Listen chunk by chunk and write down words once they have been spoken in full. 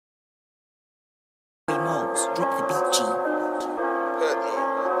Sounds. Drop the beat, G.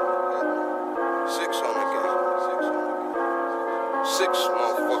 Six on the game. Six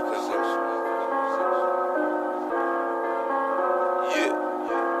motherfuckers. Yeah.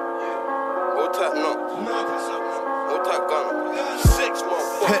 Hold tight, no. Hold tight, gun. Six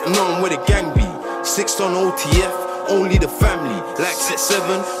motherfuckers. Petting on where the gang be. Six on OTF. Only the family, like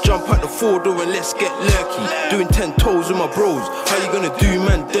 6-7, jump out the 4-door and let's get lurky. Doing 10 toes with my bros, how you gonna do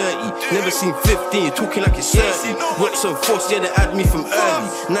man dirty? Never seen 15, you're talking like it's 30. Rex and Foss, yeah, they had me from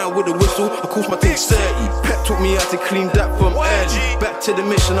early. Now with a whistle, of course my thing's 30. Pep taught me how to clean that from early. Back to the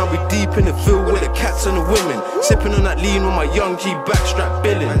mission, I'll be deep in the field with the cats and the women. Sipping on that lean with my young G backstrap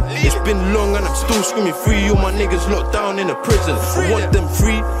billing. It's been long and I'm still screaming free. All my niggas locked down in a prison. I want them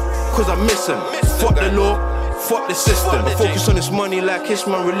free, cause I miss them. Fuck the law. Fuck the system, I focus on this money like it's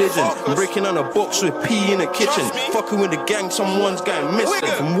my religion. I'm breaking on a box with pee in the kitchen. Fucking with the gang, someone's going missing.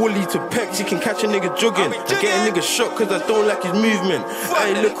 From Wooly to Pex, you can catch a nigga jogging. I get a nigga shot cause I don't like his movement.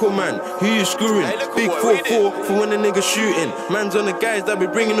 Hey, little man, who you screwing? Big 4-4 for when the nigga shooting. Man's on the guys that be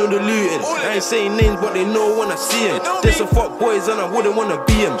bringing all the looting. I ain't saying names but they know when I see him. There's some fuck boys and I wouldn't wanna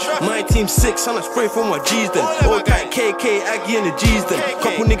be him. My team 6 and I spray for my G's then. All tight KK, Aggie and the G's then.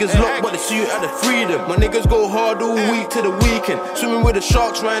 Couple niggas locked but they see you at the freedom. My niggas go hard all week to the weekend. Swimming with the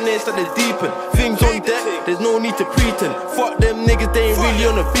sharks right there, so they deepen. Things on deck, there's no need to pretend. Fuck them niggas, they ain't really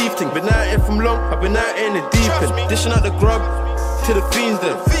on a beef thing. Been out here from long, I've been out here in the deep end. Dishing out the grub to the fiends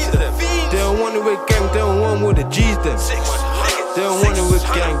them. They don't want it with gang, they don't want it with the G's them. They don't want it with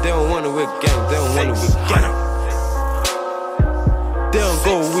gang, they don't want it with gang, they don't want it with gang. They don't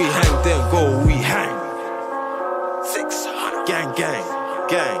go, we hang, they don't go, we hang. Gang, gang,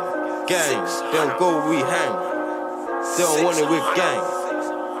 gang. Gang, they don't go, we hang. They don't want it with gang.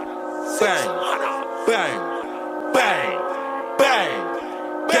 Bang, bang, bang, bang,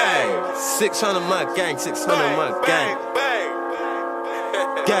 gang. 600 my gang, 600 my gang.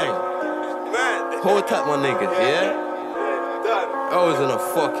 Gang. Hold tight my niggas, yeah? I was in a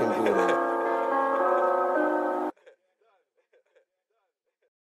fucking building.